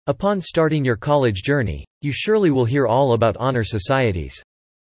Upon starting your college journey, you surely will hear all about honor societies.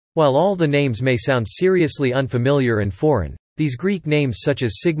 While all the names may sound seriously unfamiliar and foreign, these Greek names such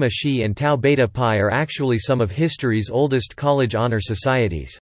as Sigma Xi and Tau Beta Pi are actually some of history's oldest college honor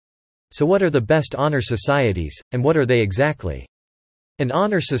societies. So what are the best honor societies, and what are they exactly? An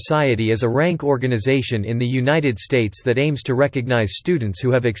honor society is a rank organization in the United States that aims to recognize students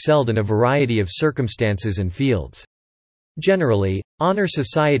who have excelled in a variety of circumstances and fields. Generally, honor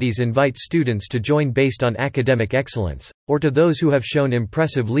societies invite students to join based on academic excellence, or to those who have shown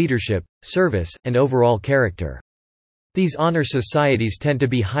impressive leadership, service, and overall character. These honor societies tend to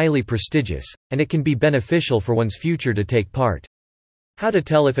be highly prestigious, and it can be beneficial for one's future to take part. How to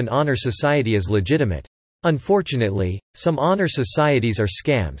tell if an honor society is legitimate? Unfortunately, some honor societies are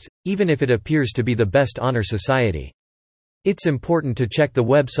scams, even if it appears to be the best honor society. It's important to check the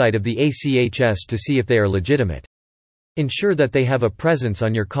website of the ACHS to see if they are legitimate. Ensure that they have a presence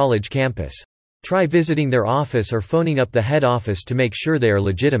on your college campus. Try visiting their office or phoning up the head office to make sure they are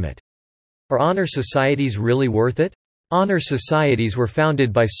legitimate. Are honor societies really worth it? Honor societies were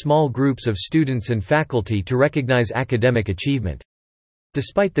founded by small groups of students and faculty to recognize academic achievement.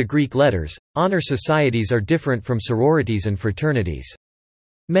 Despite the Greek letters, honor societies are different from sororities and fraternities.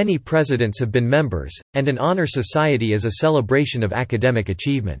 Many presidents have been members, and an honor society is a celebration of academic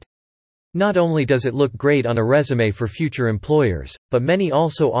achievement. Not only does it look great on a resume for future employers, but many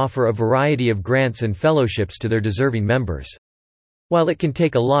also offer a variety of grants and fellowships to their deserving members. While it can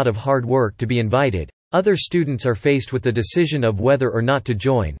take a lot of hard work to be invited, other students are faced with the decision of whether or not to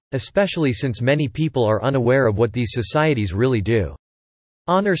join, especially since many people are unaware of what these societies really do.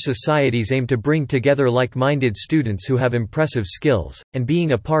 Honor societies aim to bring together like-minded students who have impressive skills, and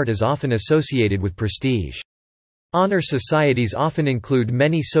being a part is often associated with prestige. Honor societies often include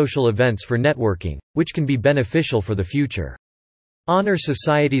many social events for networking, which can be beneficial for the future. Honor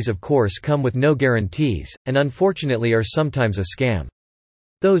societies of course come with no guarantees, and unfortunately are sometimes a scam.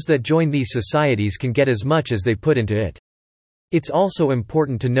 Those that join these societies can get as much as they put into it. It's also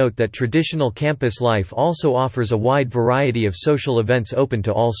important to note that traditional campus life also offers a wide variety of social events open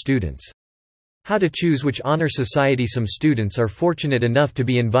to all students. How to choose which honor society? Some students are fortunate enough to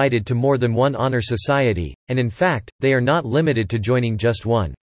be invited to more than one honor society, and in fact, they are not limited to joining just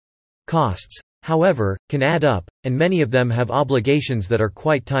one. Costs, however, can add up, and many of them have obligations that are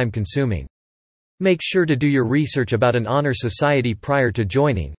quite time-consuming. Make sure to do your research about an honor society prior to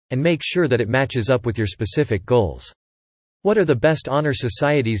joining, and make sure that it matches up with your specific goals. What are the best honor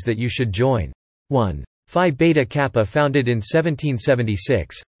societies that you should join? 1. Phi Beta Kappa. Founded in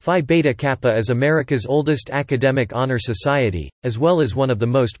 1776, Phi Beta Kappa is America's oldest academic honor society, as well as one of the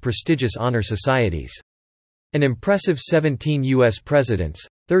most prestigious honor societies. An impressive 17 U.S. presidents,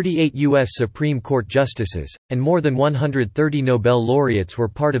 38 U.S. Supreme Court justices, and more than 130 Nobel laureates were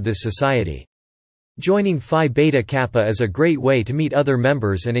part of this society. Joining Phi Beta Kappa is a great way to meet other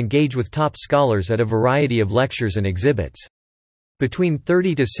members and engage with top scholars at a variety of lectures and exhibits. Between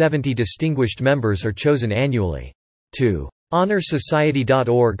 30 to 70 distinguished members are chosen annually. 2.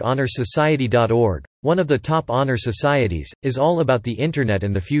 HonorSociety.org. HonorSociety.org, one of the top honor societies, is all about the Internet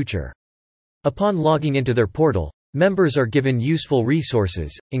and the future. Upon logging into their portal, members are given useful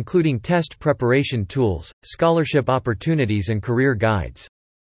resources, including test preparation tools, scholarship opportunities and career guides.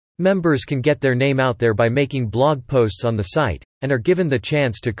 Members can get their name out there by making blog posts on the site, and are given the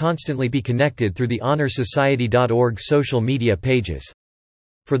chance to constantly be connected through the HonorSociety.org social media pages.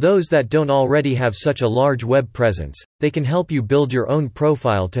 For those that don't already have such a large web presence, they can help you build your own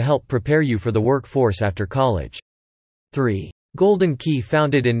profile to help prepare you for the workforce after college. 3. Golden Key.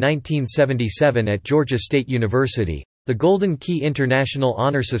 Founded in 1977 at Georgia State University, the Golden Key International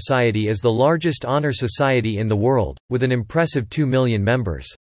Honor Society is the largest honor society in the world, with an impressive 2 million members.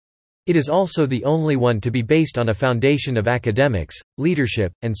 It is also the only one to be based on a foundation of academics,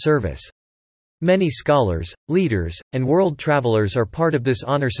 leadership, and service. Many scholars, leaders, and world travelers are part of this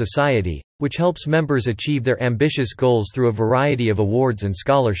honor society, which helps members achieve their ambitious goals through a variety of awards and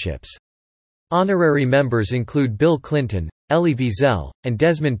scholarships. Honorary members include Bill Clinton, Elie Wiesel, and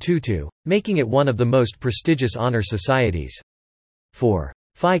Desmond Tutu, making it one of the most prestigious honor societies. 4.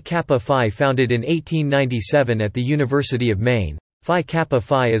 Phi Kappa Phi. Founded in 1897 at the University of Maine, Phi Kappa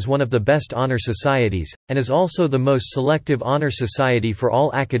Phi is one of the best honor societies, and is also the most selective honor society for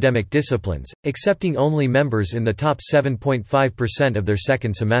all academic disciplines, accepting only members in the top 7.5% of their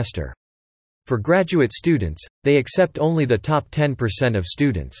second semester. For graduate students, they accept only the top 10% of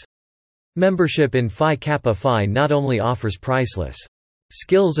students. Membership in Phi Kappa Phi not only offers priceless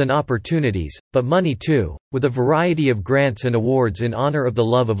skills and opportunities, but money too, with a variety of grants and awards in honor of the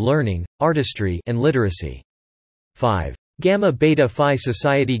love of learning, artistry, and literacy. 5. Gamma Beta Phi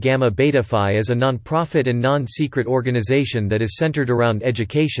Society. Gamma Beta Phi is a non-profit and non-secret organization that is centered around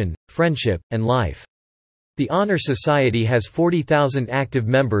education, friendship, and life. The Honor Society has 40,000 active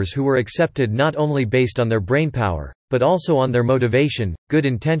members who were accepted not only based on their brainpower, but also on their motivation, good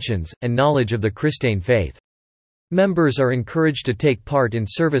intentions, and knowledge of the Christian faith. Members are encouraged to take part in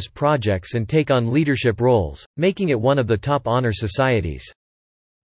service projects and take on leadership roles, making it one of the top honor societies.